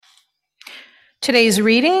Today's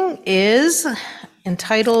reading is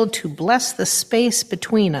entitled "To Bless the Space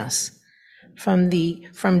Between Us" from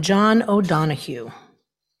John O'Donohue.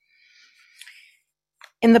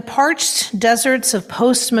 In the parched deserts of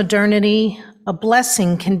postmodernity, a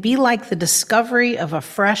blessing can be like the discovery of a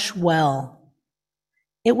fresh well.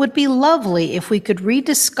 It would be lovely if we could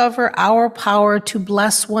rediscover our power to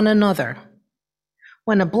bless one another.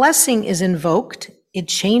 When a blessing is invoked, it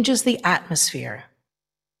changes the atmosphere.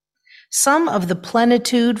 Some of the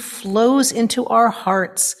plenitude flows into our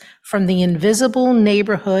hearts from the invisible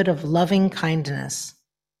neighborhood of loving kindness.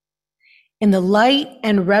 In the light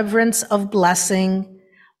and reverence of blessing,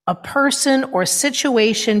 a person or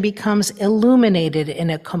situation becomes illuminated in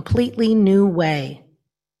a completely new way.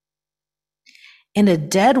 In a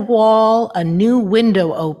dead wall, a new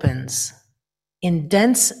window opens. In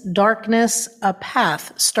dense darkness, a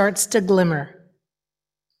path starts to glimmer.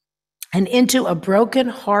 And into a broken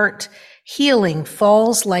heart, healing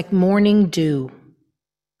falls like morning dew.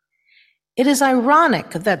 It is ironic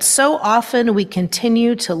that so often we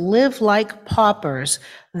continue to live like paupers,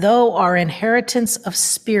 though our inheritance of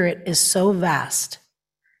spirit is so vast.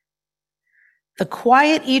 The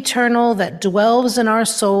quiet eternal that dwells in our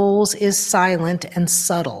souls is silent and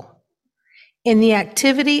subtle. In the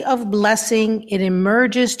activity of blessing, it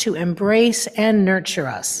emerges to embrace and nurture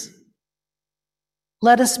us.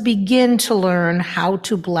 Let us begin to learn how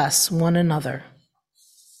to bless one another.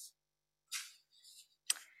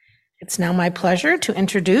 It's now my pleasure to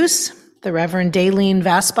introduce the Reverend Daleen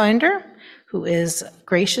Vasbinder, who is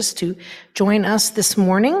gracious to join us this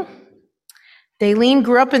morning. Daleen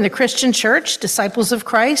grew up in the Christian Church, Disciples of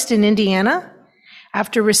Christ in Indiana.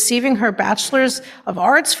 After receiving her Bachelor's of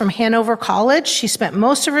Arts from Hanover College, she spent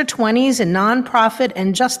most of her 20s in nonprofit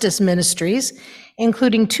and justice ministries,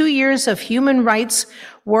 including 2 years of human rights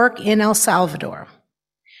work in El Salvador.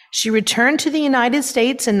 She returned to the United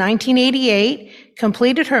States in 1988,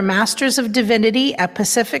 completed her Master's of Divinity at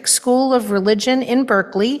Pacific School of Religion in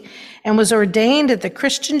Berkeley, and was ordained at the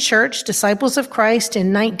Christian Church, Disciples of Christ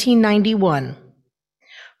in 1991.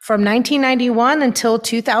 From 1991 until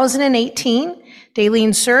 2018,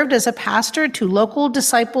 Daleen served as a pastor to local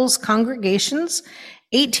disciples congregations,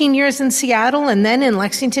 18 years in Seattle and then in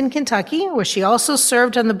Lexington, Kentucky, where she also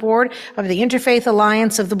served on the board of the Interfaith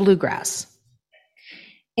Alliance of the Bluegrass.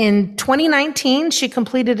 In 2019, she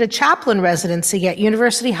completed a chaplain residency at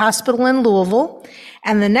University Hospital in Louisville,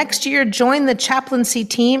 and the next year joined the chaplaincy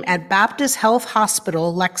team at Baptist Health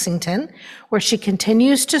Hospital, Lexington, where she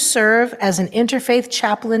continues to serve as an interfaith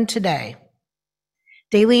chaplain today.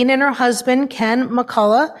 Daleen and her husband, Ken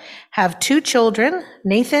McCullough, have 2 children,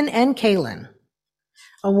 Nathan and Kaylin.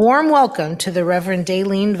 A warm welcome to the Reverend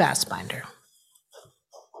Daleen Vasbinder.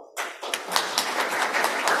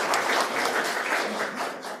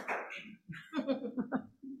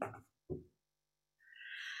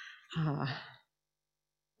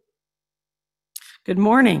 Good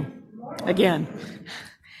morning again.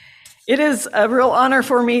 It is a real honor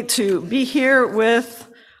for me to be here with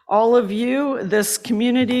all of you, this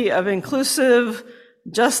community of inclusive,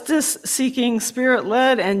 justice-seeking,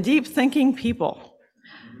 spirit-led, and deep-thinking people.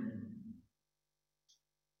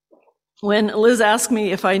 When Liz asked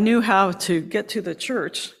me if I knew how to get to the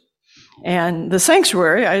church and the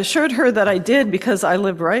sanctuary, I assured her that I did because I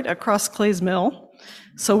live right across Clays Mill.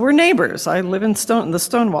 So we're neighbors. I live in the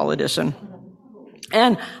Stonewall Edition.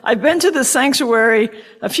 And I've been to the sanctuary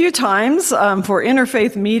a few times for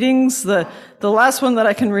interfaith meetings. The last one that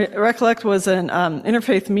I can recollect was an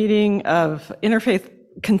interfaith meeting of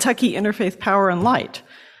Kentucky Interfaith Power and Light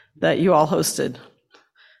that you all hosted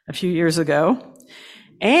a few years ago.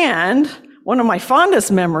 And one of my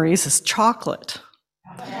fondest memories is chocolate.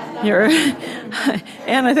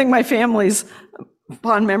 And I think my family's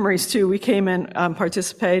fond memories too. We came and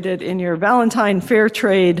participated in your Valentine Fair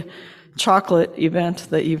Trade chocolate event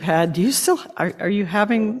that you've had. Do you still, are you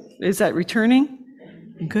having, is that returning?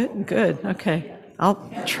 Good, okay. I'll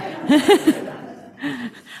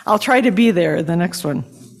try to be there the next one.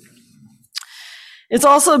 It's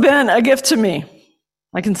also been a gift to me.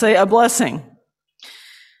 I can say a blessing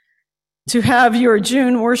to have your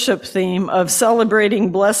June worship theme of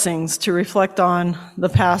celebrating blessings to reflect on the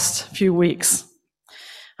past few weeks.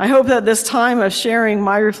 I hope that this time of sharing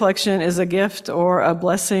my reflection is a gift or a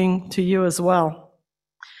blessing to you as well.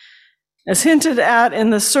 As hinted at in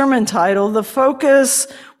the sermon title, the focus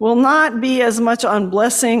will not be as much on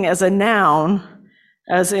blessing as a noun,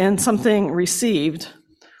 as in something received,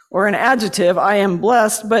 or an adjective, I am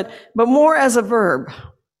blessed, but more as a verb,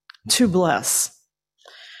 to bless.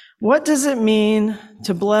 What does it mean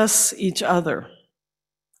to bless each other?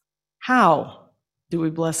 How do we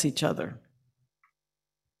bless each other?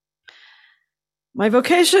 My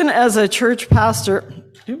vocation as a church pastor,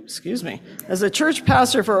 as a church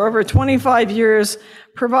pastor for over 25 years,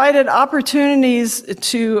 provided opportunities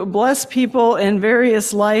to bless people in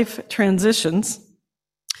various life transitions.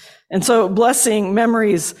 And so blessing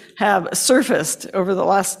memories have surfaced over the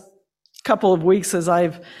last couple of weeks as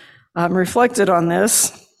I've reflected on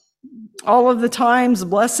this. All of the times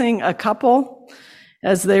blessing a couple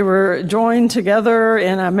as they were joined together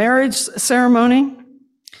in a marriage ceremony.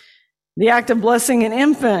 The act of blessing an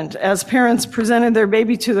infant as parents presented their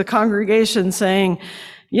baby to the congregation saying,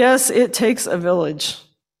 "Yes, it takes a village,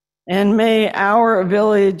 and may our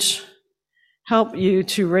village help you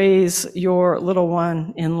to raise your little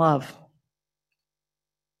one in love."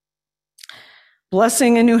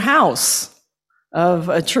 Blessing a new house of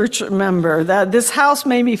a church member, that this house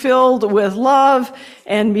may be filled with love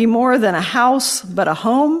and be more than a house, but a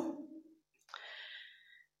home.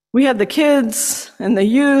 We had the kids and the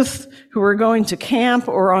youth who were going to camp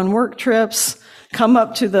or on work trips come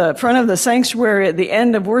up to the front of the sanctuary at the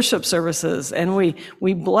end of worship services, and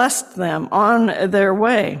we blessed them on their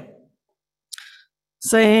way,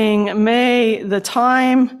 saying, "May the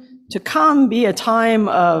time to come be a time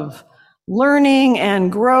of learning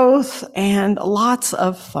and growth and lots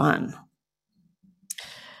of fun."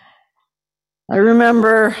 I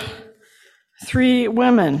remember 3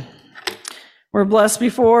 women were blessed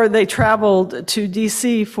before they traveled to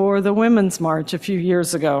DC for the Women's March a few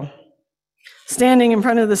years ago. Standing in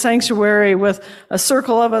front of the sanctuary with a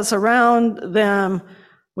circle of us around them,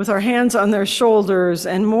 with our hands on their shoulders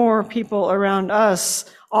and more people around us,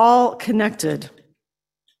 all connected.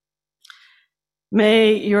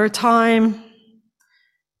 May your time,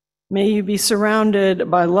 may you be surrounded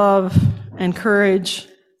by love and courage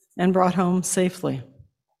and brought home safely.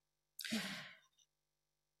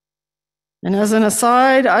 And as an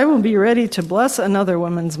aside, I will be ready to bless another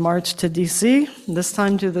Women's March to DC, this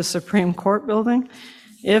time to the Supreme Court building,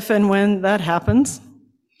 if and when that happens.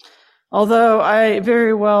 Although I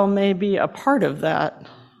very well may be a part of that,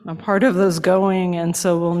 a part of those going, and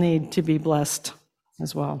so will need to be blessed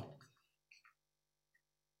as well.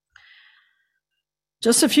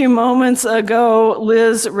 Just a few moments ago,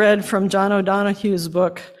 Liz read from John O'Donohue's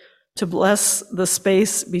book, To Bless the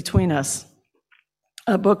Space Between Us,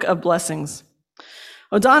 a book of blessings.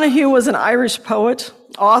 O'Donohue was an Irish poet,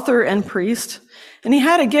 author, and priest, and he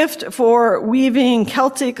had a gift for weaving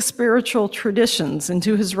Celtic spiritual traditions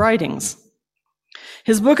into his writings.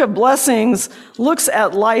 His book of blessings looks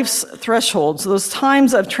at life's thresholds, those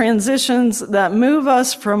times of transitions that move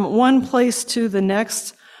us from one place to the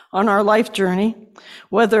next on our life journey,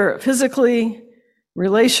 whether physically,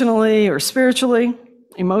 relationally, or spiritually,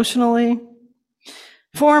 emotionally.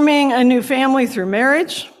 Forming a new family through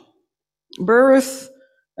marriage, birth,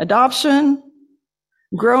 adoption,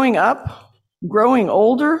 growing up, growing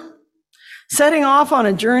older, setting off on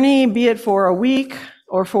a journey, be it for a week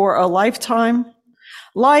or for a lifetime.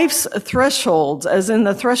 Life's thresholds, as in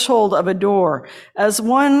the threshold of a door, as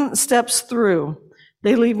one steps through,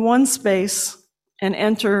 they leave one space and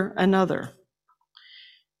enter another.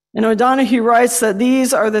 And O'Donohue writes that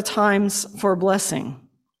these are the times for blessing.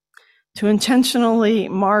 To intentionally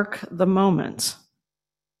mark the moment,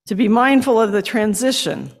 to be mindful of the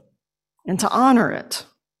transition, and to honor it.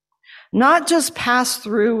 Not just pass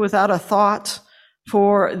through without a thought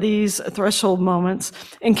for these threshold moments.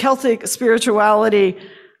 In Celtic spirituality,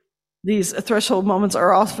 these threshold moments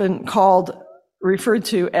are often referred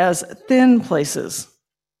to as thin places,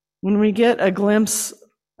 when we get a glimpse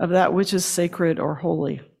of that which is sacred or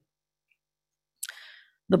holy.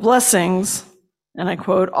 The blessings, and I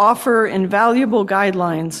quote, offer invaluable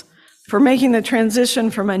guidelines for making the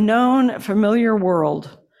transition from a known, familiar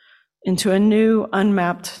world into a new,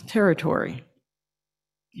 unmapped territory,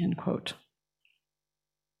 end quote.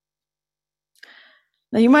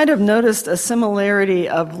 Now, you might have noticed a similarity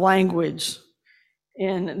of language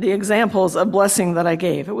in the examples of blessing that I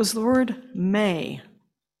gave. It was the word may.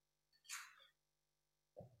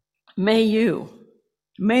 May you.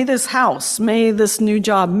 May this house, may this new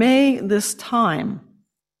job, may this time.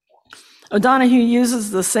 O'Donohue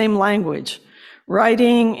uses the same language,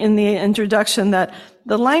 writing in the introduction that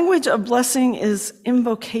the language of blessing is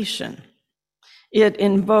invocation. It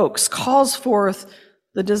invokes, calls forth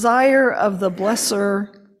the desire of the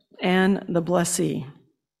blesser and the blessee.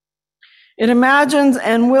 It imagines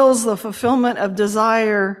and wills the fulfillment of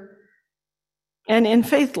desire, and in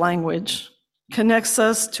faith language, connects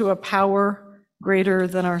us to a power greater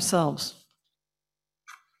than ourselves.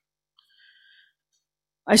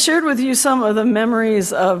 I shared with you some of the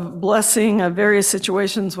memories of blessing of various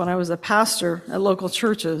situations when I was a pastor at local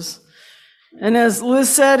churches. And as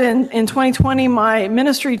Liz said, in 2020, my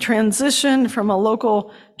ministry transitioned from a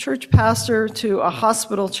local church pastor to a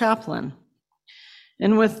hospital chaplain.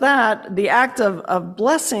 And with that, the act of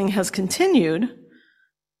blessing has continued,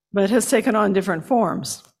 but has taken on different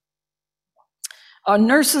forms. On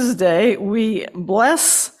Nurses Day, we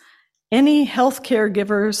bless any healthcare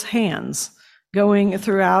giver's hands going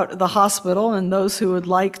throughout the hospital, and those who would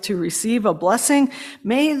like to receive a blessing.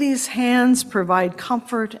 May these hands provide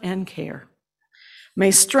comfort and care.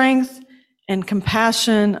 May strength and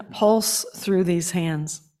compassion pulse through these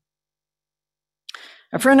hands.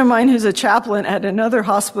 A friend of mine who's a chaplain at another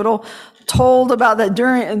hospital told about that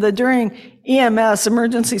during EMS,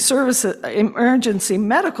 Emergency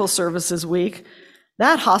Medical Services Week,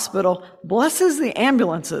 that hospital blesses the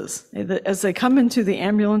ambulances as they come into the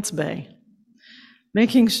ambulance bay,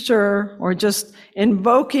 making sure, or just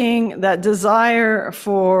invoking that desire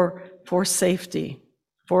for safety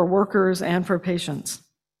for workers and for patients.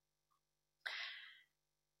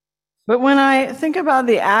 But when I think about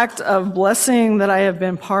the act of blessing that I have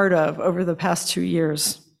been part of over the past 2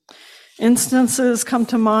 years, instances come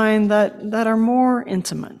to mind that are more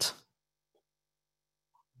intimate.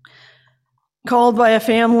 Called by a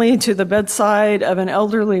family to the bedside of an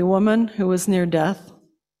elderly woman who was near death.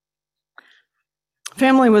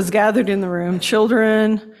 Family was gathered in the room,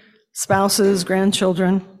 children, spouses,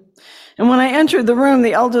 grandchildren. And when I entered the room,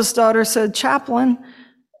 the eldest daughter said, "Chaplain,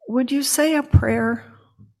 would you say a prayer?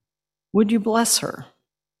 Would you bless her?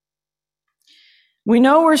 We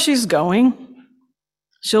know where she's going.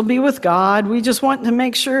 She'll be with God. We just want to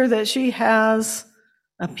make sure that she has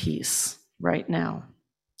a peace right now."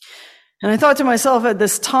 And I thought to myself, at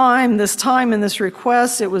this time and this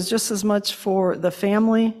request, it was just as much for the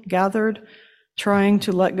family gathered, trying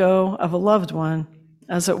to let go of a loved one,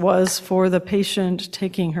 as it was for the patient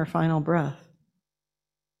taking her final breath.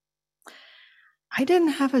 I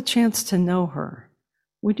didn't have a chance to know her.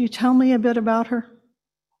 Would you tell me a bit about her?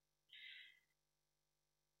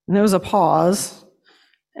 And there was a pause,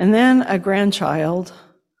 and then a grandchild,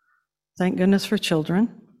 thank goodness for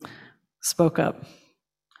children, spoke up.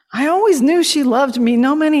 "I always knew she loved me,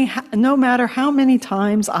 no matter how many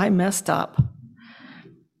times I messed up."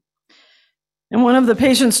 And one of the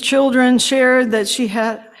patient's children shared that she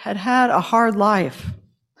had a hard life.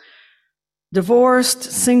 Divorced,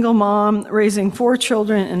 single mom, raising 4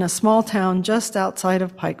 children in a small town just outside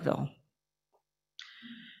of Pikeville.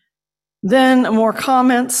 Then more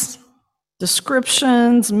comments,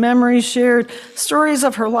 descriptions, memories shared, stories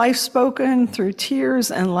of her life spoken through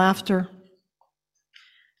tears and laughter.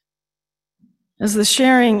 As the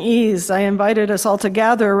sharing eased, I invited us all to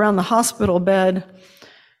gather around the hospital bed.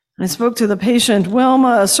 I spoke to the patient,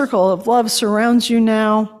 "Wilma, a circle of love surrounds you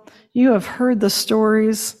now. You have heard the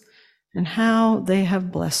stories and how they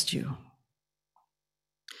have blessed you."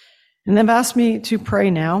 And they've asked me to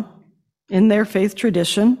pray now, in their faith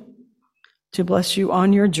tradition, to bless you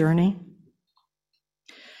on your journey.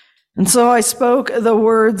 And so I spoke the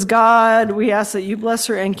words, "God, we ask that you bless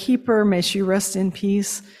her and keep her. May she rest in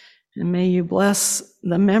peace. And may you bless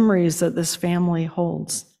the memories that this family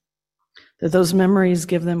holds, that those memories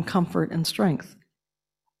give them comfort and strength."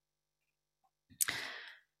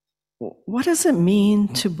 What does it mean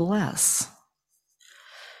to bless?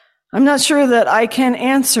 I'm not sure that I can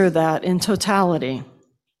answer that in totality,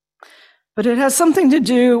 but it has something to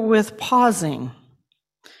do with pausing,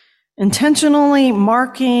 intentionally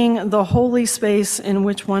marking the holy space in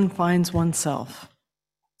which one finds oneself.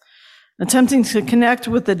 Attempting to connect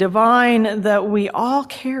with the divine that we all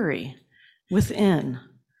carry within,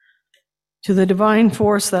 to the divine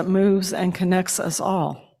force that moves and connects us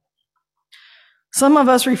all. Some of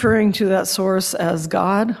us referring to that source as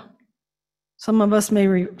God. Some of us may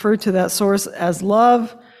refer to that source as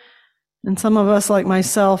love. And some of us, like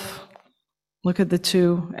myself, look at the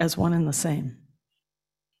two as one and the same.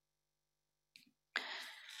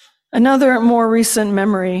 Another more recent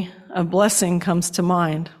memory of blessing comes to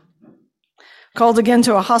mind. Called again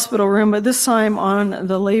to a hospital room, but this time on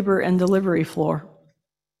the labor and delivery floor.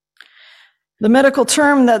 The medical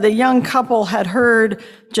term that the young couple had heard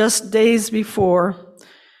just days before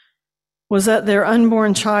was that their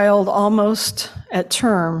unborn child, almost at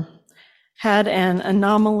term, had an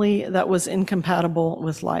anomaly that was incompatible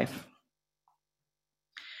with life.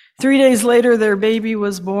 3 days later, their baby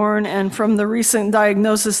was born, and from the recent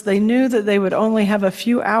diagnosis, they knew that they would only have a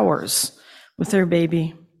few hours with their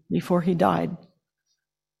baby before he died.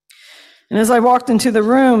 And as I walked into the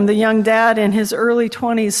room, the young dad in his early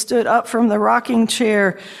 20s stood up from the rocking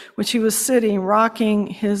chair, which he was sitting, rocking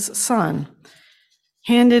his son,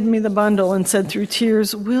 handed me the bundle and said through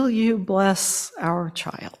tears, "Will you bless our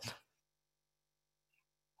child?"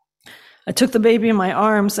 I took the baby in my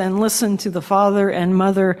arms and listened to the father and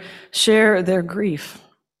mother share their grief.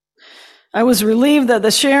 I was relieved that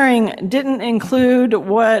the sharing didn't include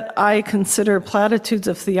what I consider platitudes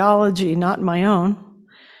of theology, not my own.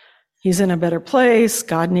 He's in a better place,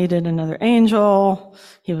 God needed another angel,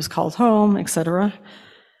 he was called home, etc.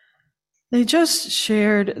 They just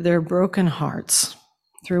shared their broken hearts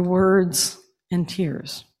through words and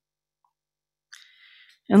tears.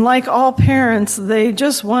 And like all parents, they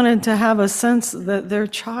just wanted to have a sense that their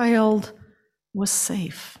child was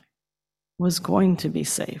safe, was going to be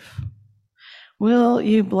safe. Will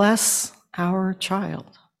you bless our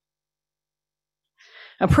child?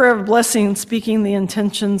 A prayer of blessing speaking the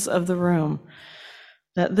intentions of the room,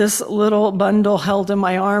 that this little bundle held in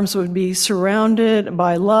my arms would be surrounded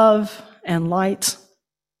by love and light.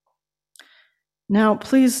 Now,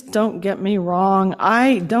 please don't get me wrong.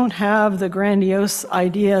 I don't have the grandiose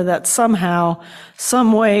idea that somehow,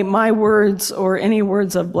 some way, my words or any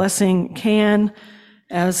words of blessing can,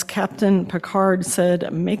 as Captain Picard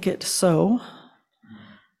said, make it so.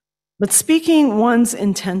 But speaking one's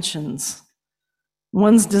intentions,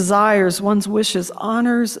 one's desires, one's wishes,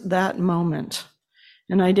 honors that moment.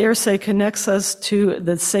 And I dare say connects us to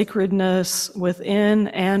the sacredness within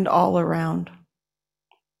and all around.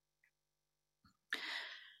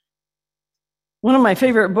 One of my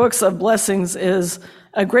favorite books of blessings is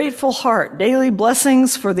A Grateful Heart, Daily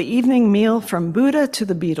Blessings for the Evening Meal from Buddha to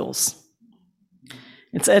the Beatles.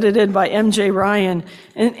 It's edited by M.J. Ryan.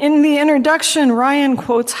 And in the introduction, Ryan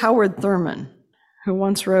quotes Howard Thurman, who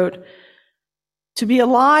once wrote, "To be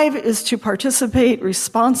alive is to participate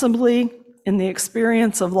responsibly in the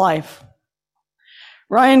experience of life."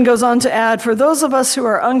 Ryan goes on to add, for those of us who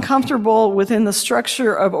are uncomfortable within the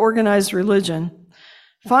structure of organized religion,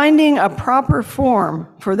 finding a proper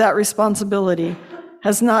form for that responsibility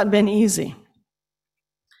has not been easy.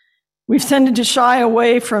 We've tended to shy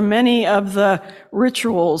away from many of the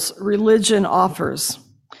rituals religion offers,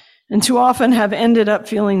 and too often have ended up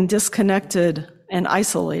feeling disconnected and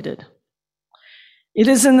isolated. It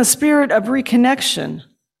is in the spirit of reconnection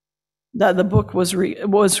that the book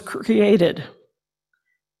was created,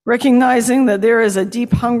 recognizing that there is a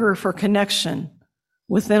deep hunger for connection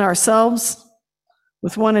within ourselves,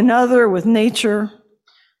 with one another, with nature,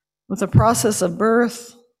 with the process of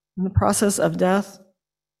birth and the process of death.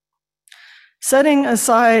 Setting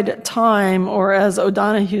aside time, or as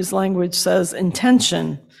O'Donoghue's language says,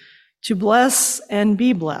 intention, to bless and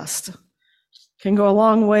be blessed, can go a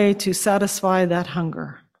long way to satisfy that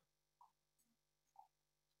hunger.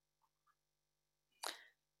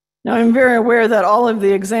 Now, I'm very aware that all of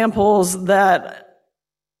the examples that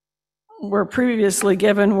were previously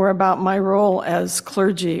given were about my role as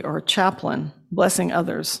clergy or chaplain, blessing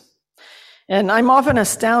others. And I'm often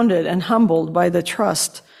astounded and humbled by the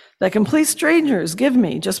trust that complete strangers give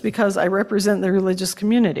me just because I represent the religious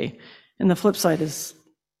community. And the flip side is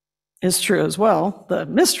true as well, the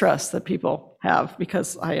mistrust that people have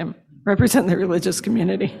because I represent the religious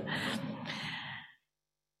community.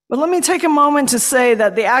 But let me take a moment to say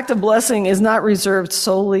that the act of blessing is not reserved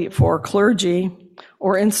solely for clergy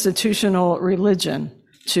or institutional religion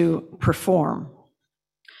to perform.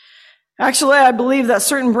 Actually, I believe that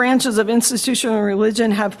certain branches of institutional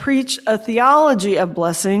religion have preached a theology of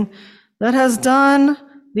blessing that has done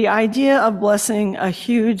the idea of blessing a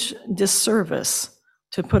huge disservice,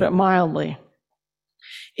 to put it mildly.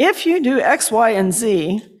 If you do X, Y, and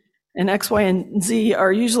Z, and X, Y, and Z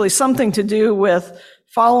are usually something to do with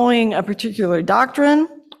following a particular doctrine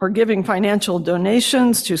or giving financial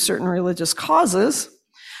donations to certain religious causes,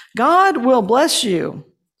 God will bless you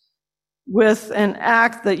with an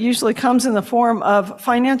act that usually comes in the form of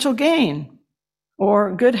financial gain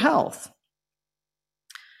or good health.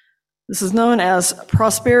 This is known as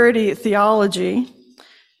prosperity theology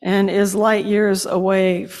and is light years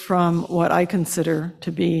away from what I consider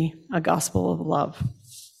to be a gospel of love.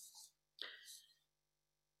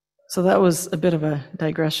 So that was a bit of a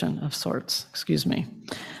digression of sorts, excuse me.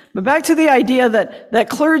 But back to the idea that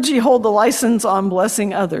clergy hold the license on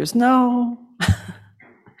blessing others. No.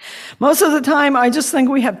 Most of the time, I just think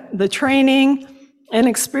we have the training and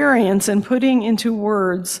experience in putting into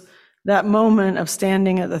words that moment of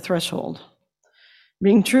standing at the threshold,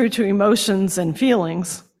 being true to emotions and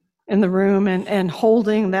feelings in the room and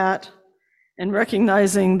holding that and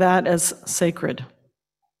recognizing that as sacred.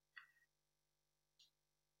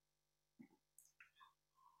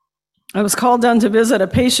 I was called down to visit a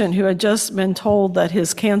patient who had just been told that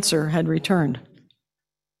his cancer had returned.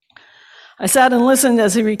 I sat and listened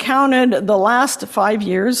as he recounted the last 5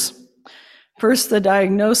 years. First, the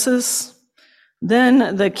diagnosis,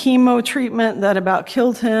 then the chemo treatment that about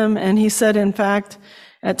killed him, and he said, in fact,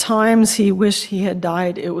 at times he wished he had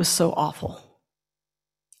died. It was so awful.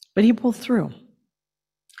 But he pulled through.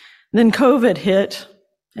 Then COVID hit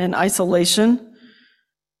and isolation,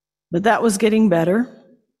 but that was getting better,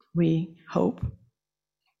 we hope.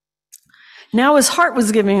 Now his heart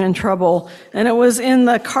was giving him trouble, and it was in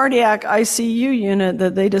the cardiac ICU unit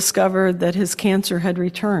that they discovered that his cancer had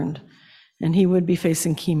returned, and he would be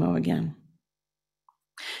facing chemo again.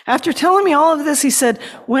 After telling me all of this, he said,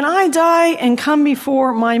 "When I die and come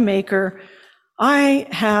before my Maker, I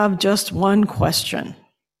have just one question."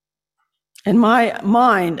 And my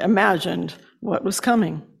mind imagined what was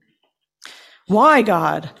coming. Why,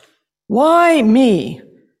 God? Why me?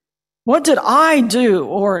 What did I do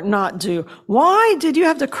or not do? Why did you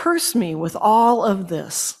have to curse me with all of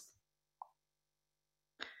this?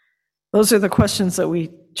 Those are the questions that we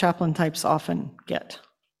chaplain types often get.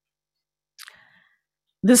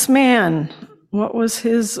 This man, what was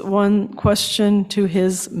his one question to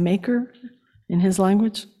his Maker in his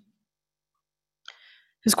language?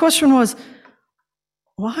 His question was,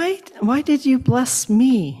 why did you bless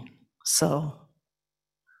me so?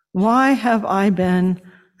 Why have I been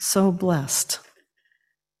so blessed?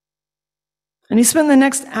 And he spent the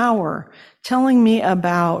next hour telling me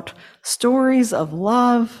about stories of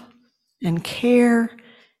love and care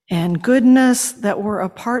and goodness that were a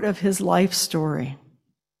part of his life story.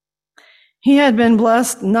 He had been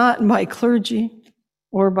blessed not by clergy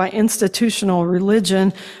or by institutional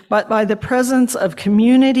religion, but by the presence of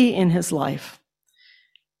community in his life.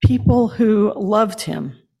 People who loved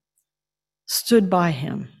him, stood by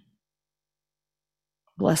him,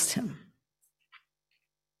 blessed him.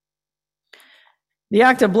 The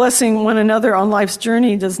act of blessing one another on life's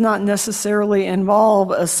journey does not necessarily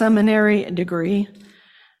involve a seminary degree,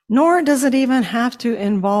 nor does it even have to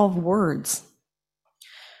involve words.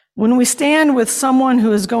 When we stand with someone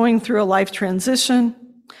who is going through a life transition,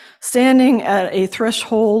 standing at a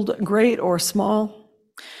threshold, great or small,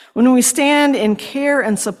 when we stand in care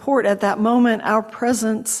and support at that moment, our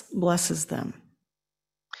presence blesses them.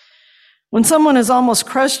 When someone is almost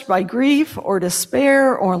crushed by grief or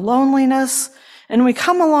despair or loneliness, and we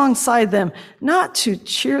come alongside them, not to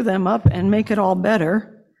cheer them up and make it all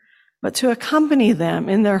better, but to accompany them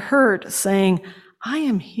in their hurt, saying, "I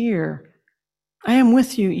am here. I am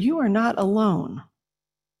with you. You are not alone."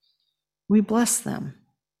 We bless them.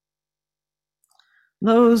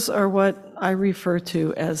 Those are what I refer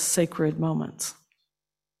to as sacred moments.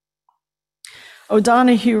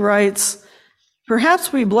 O'Donohue writes,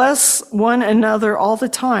 "Perhaps we bless one another all the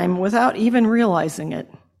time without even realizing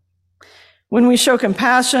it. When we show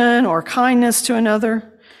compassion or kindness to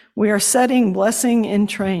another, we are setting blessing in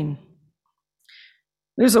train.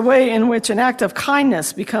 There's a way in which an act of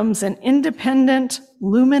kindness becomes an independent,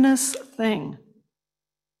 luminous thing.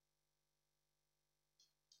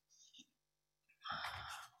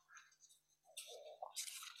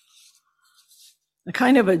 A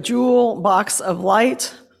kind of a jewel box of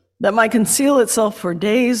light that might conceal itself for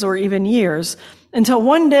days or even years, until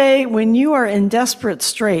one day when you are in desperate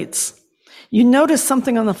straits, you notice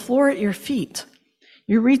something on the floor at your feet.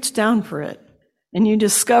 You reach down for it, and you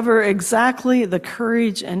discover exactly the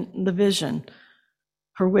courage and the vision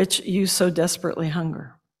for which you so desperately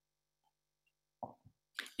hunger.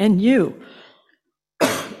 And you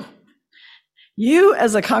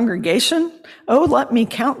as a congregation, oh, let me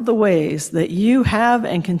count the ways that you have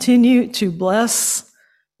and continue to bless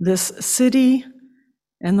this city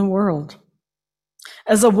and the world.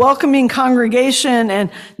 As a welcoming congregation, and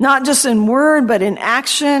not just in word, but in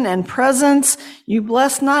action and presence, you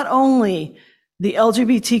bless not only the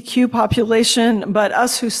LGBTQ population, but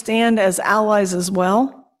us who stand as allies as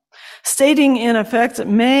well, stating in effect,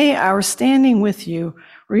 may our standing with you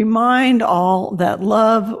remind all that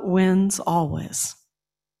love wins always.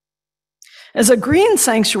 As a green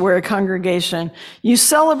sanctuary congregation, you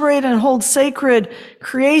celebrate and hold sacred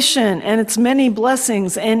creation and its many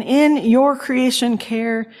blessings, and in your creation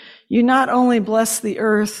care, you not only bless the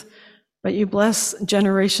earth, but you bless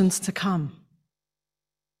generations to come.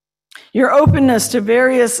 Your openness to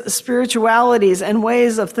various spiritualities and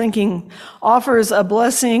ways of thinking offers a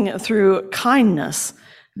blessing through kindness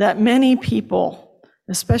that many people,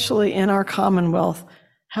 especially in our Commonwealth,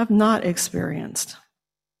 have not experienced.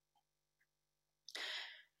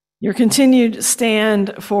 Your continued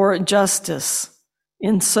stand for justice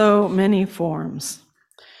in so many forms.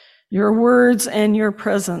 Your words and your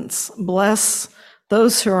presence bless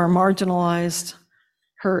those who are marginalized,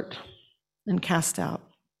 hurt, and cast out.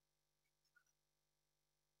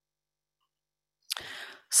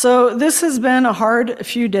 So this has been a hard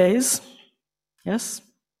few days. Yes?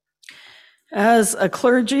 As a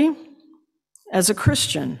clergy, as a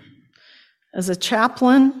Christian, as a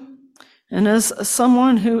chaplain, and as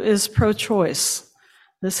someone who is pro-choice,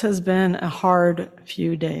 this has been a hard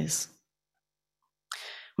few days.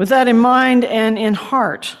 With that in mind and in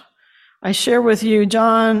heart, I share with you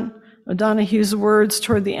John O'Donohue's words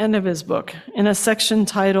toward the end of his book in a section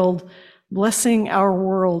titled, Blessing Our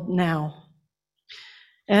World Now.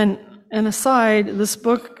 And an aside, this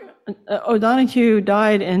book, O'Donohue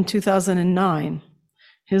died in 2009.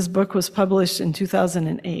 His book was published in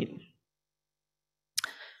 2008.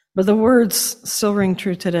 But the words still ring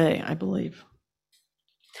true today, I believe.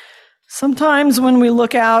 Sometimes when we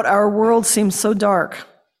look out, our world seems so dark.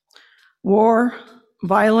 War,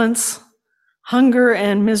 violence, hunger,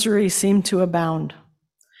 and misery seem to abound.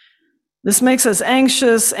 This makes us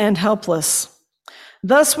anxious and helpless.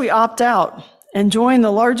 Thus, we opt out and join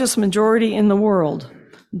the largest majority in the world,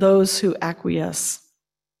 those who acquiesce.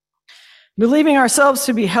 Believing ourselves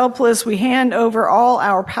to be helpless, we hand over all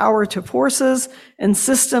our power to forces and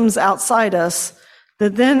systems outside us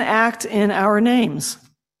that then act in our names.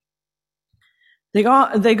 They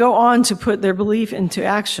go on to put their belief into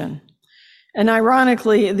action. And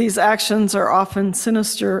ironically, these actions are often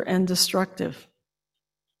sinister and destructive.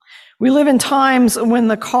 We live in times when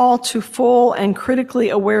the call to full and critically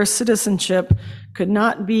aware citizenship could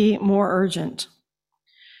not be more urgent.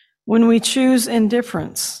 When we choose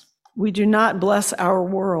indifference, we do not bless our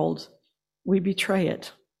world, we betray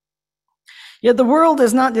it. Yet the world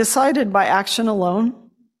is not decided by action alone.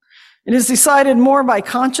 It is decided more by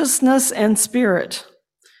consciousness and spirit.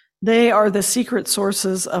 They are the secret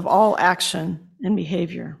sources of all action and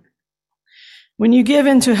behavior. When you give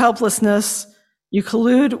in to helplessness, you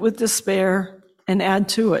collude with despair and add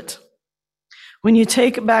to it. When you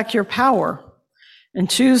take back your power and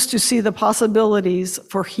choose to see the possibilities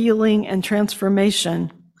for healing and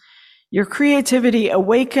transformation, your creativity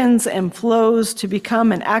awakens and flows to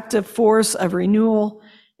become an active force of renewal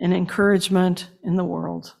and encouragement in the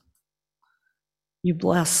world. You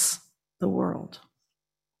bless the world.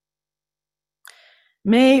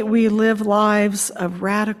 May we live lives of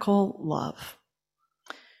radical love,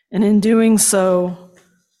 and in doing so,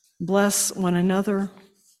 bless one another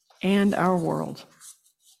and our world.